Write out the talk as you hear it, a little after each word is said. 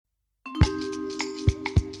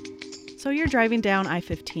So you're driving down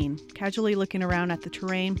I-15, casually looking around at the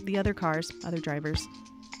terrain, the other cars, other drivers.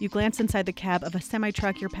 You glance inside the cab of a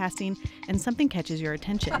semi-truck you're passing, and something catches your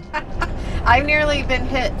attention. I've nearly been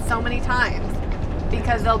hit so many times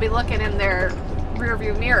because they'll be looking in their rear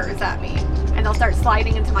view mirrors at me, and they'll start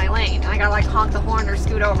sliding into my lane, and I gotta like honk the horn or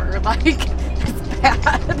scoot over. Like, it's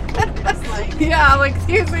bad. Yeah, I'm like,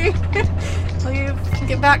 excuse me, please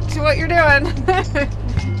get back to what you're doing.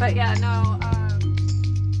 But yeah, no.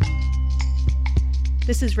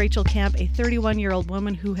 This is Rachel Camp, a 31-year-old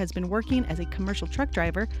woman who has been working as a commercial truck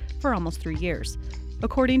driver for almost 3 years.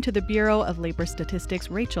 According to the Bureau of Labor Statistics,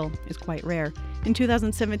 Rachel is quite rare. In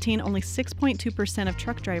 2017, only 6.2% of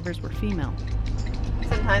truck drivers were female.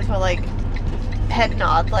 Sometimes we'll like head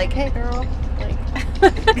nod, like, hey girl, like,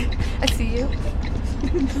 I see you.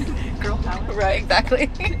 Girl power. Right, exactly.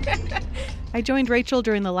 I joined Rachel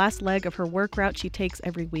during the last leg of her work route she takes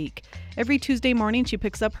every week. Every Tuesday morning, she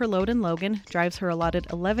picks up her load in Logan, drives her allotted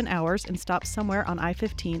 11 hours, and stops somewhere on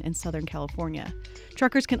I-15 in Southern California.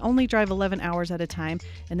 Truckers can only drive 11 hours at a time,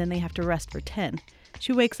 and then they have to rest for 10.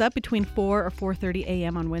 She wakes up between 4 or 4:30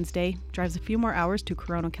 a.m. on Wednesday, drives a few more hours to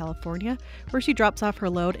Corona, California, where she drops off her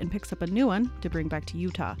load and picks up a new one to bring back to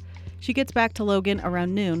Utah. She gets back to Logan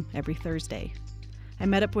around noon every Thursday. I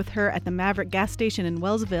met up with her at the Maverick gas station in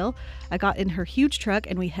Wellsville. I got in her huge truck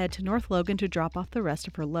and we head to North Logan to drop off the rest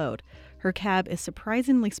of her load. Her cab is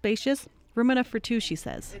surprisingly spacious, room enough for two, she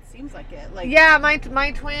says. It seems like it. Like, yeah, my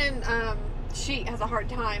twin, she has a hard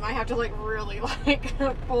time. I have to like really like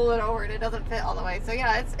pull it over and it doesn't fit all the way. So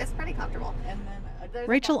yeah, it's pretty comfortable. And then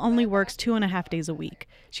Rachel only works 2.5 days a week.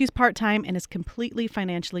 She's part-time and is completely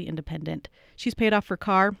financially independent. She's paid off her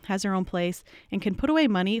car, has her own place, and can put away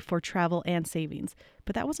money for travel and savings.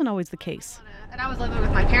 But that wasn't always the case. And I was living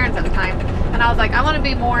with my parents at the time, and I was like, I want to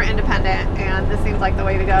be more independent, and this seems like the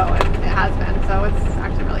way to go, and it has been. So it's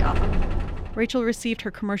actually really awesome. Rachel received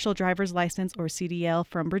her commercial driver's license, or CDL,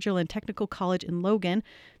 from Bridgerland Technical College in Logan.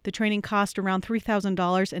 The training cost around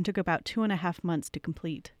 $3,000 and took about 2.5 months to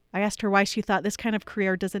complete. I asked her why she thought this kind of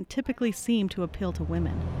career doesn't typically seem to appeal to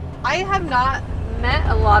women. I have not met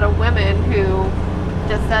a lot of women who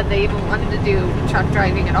just said they even wanted to do truck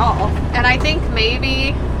driving at all. And I think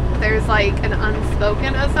maybe there's like an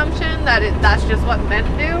unspoken assumption that that's just what men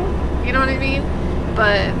do. You know what I mean?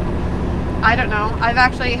 But I don't know. I've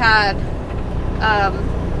actually had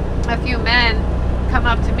a few men come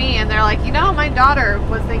up to me and they're like, you know, my daughter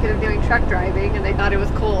was thinking of doing truck driving and they thought it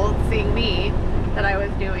was cool seeing me that I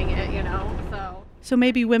was doing it, you know, So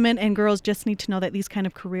maybe women and girls just need to know that these kind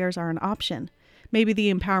of careers are an option. Maybe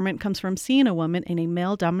the empowerment comes from seeing a woman in a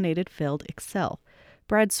male-dominated field excel.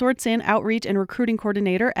 Brad Swartzen, Outreach and Recruiting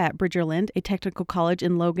Coordinator at Bridgerland, a technical college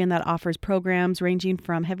in Logan that offers programs ranging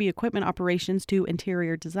from heavy equipment operations to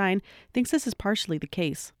interior design, thinks this is partially the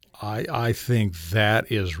case. I think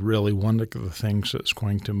that is really one of the things that's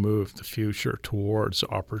going to move the future towards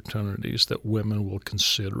opportunities that women will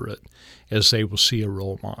consider it, as they will see a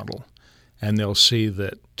role model. And they'll see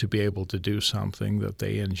that to be able to do something that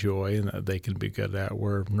they enjoy and that they can be good at,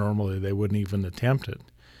 where normally they wouldn't even attempt it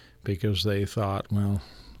because they thought, well,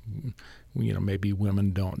 you know, maybe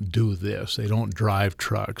women don't do this. They don't drive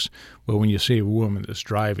trucks. Well, when you see a woman that's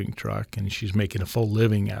driving truck and she's making a full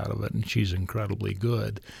living out of it and she's incredibly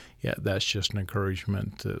good, yeah, that's just an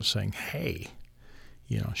encouragement to saying, hey,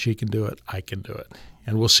 you know, she can do it, I can do it.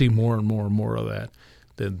 And we'll see more and more and more of that.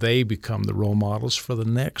 Then they become the role models for the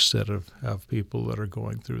next set of people that are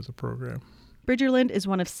going through the program. Bridgerland is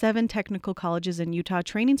one of 7 technical colleges in Utah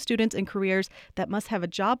training students in careers that must have a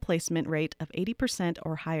job placement rate of 80%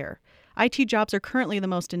 or higher. IT jobs are currently the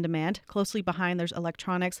most in demand. Closely behind, there's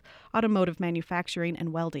electronics, automotive manufacturing,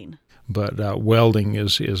 and welding. But welding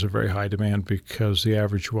is a very high demand because the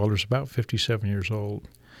average welder is about 57 years old.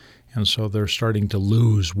 And so they're starting to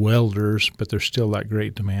lose welders, but there's still that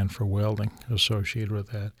great demand for welding associated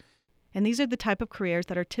with that. And these are the type of careers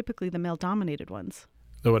that are typically the male-dominated ones.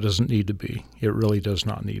 Though it doesn't need to be. It really does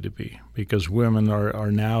not need to be, because women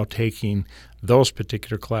are now taking those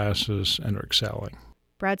particular classes and are excelling.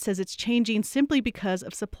 Brad says it's changing simply because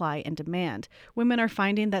of supply and demand. Women are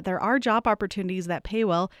finding that there are job opportunities that pay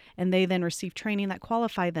well, and they then receive training that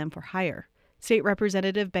qualify them for hire. State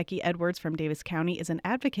Representative Becky Edwards from Davis County is an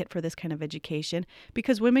advocate for this kind of education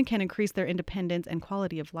because women can increase their independence and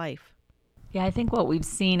quality of life. Yeah, I think what we've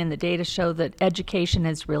seen in the data show that education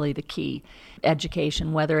is really the key.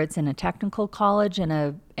 Education, whether it's in a technical college and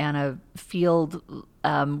a field,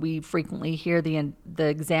 we frequently hear the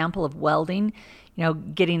example of welding. You know,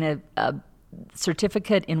 getting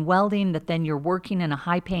certificate in welding, that then you're working in a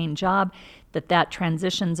high-paying job, that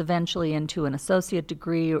transitions eventually into an associate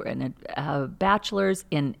degree or a bachelor's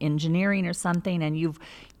in engineering or something, and you've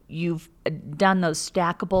done those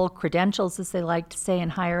stackable credentials, as they like to say in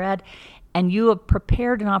higher ed, and you have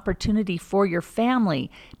prepared an opportunity for your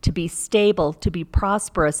family to be stable, to be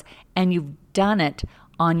prosperous, and you've done it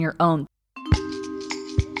on your own.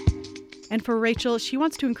 And for Rachel, she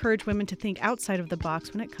wants to encourage women to think outside of the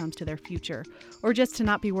box when it comes to their future, or just to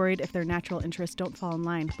not be worried if their natural interests don't fall in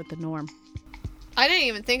line with the norm. I didn't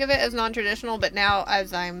even think of it as non-traditional, but now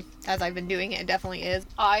as I've been doing it, it definitely is.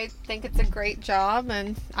 I think it's a great job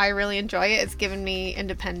and I really enjoy it. It's given me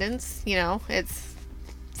independence, it's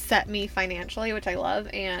set me financially, which I love,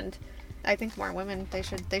 and I think more women, they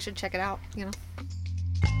should check it out,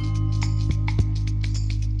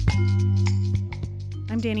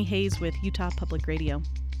 I'm Danny Hayes with Utah Public Radio.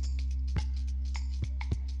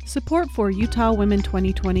 Support for Utah Women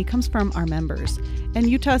 2020 comes from our members and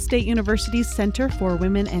Utah State University's Center for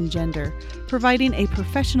Women and Gender, providing a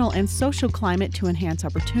professional and social climate to enhance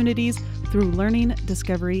opportunities through learning,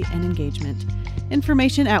 discovery, and engagement.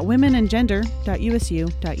 Information at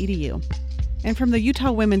womenandgender.usu.edu. And from the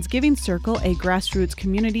Utah Women's Giving Circle, a grassroots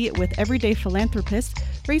community with everyday philanthropists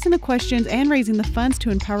raising the questions and raising the funds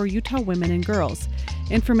to empower Utah women and girls.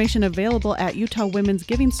 Information available at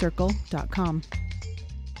utahwomensgivingcircle.com.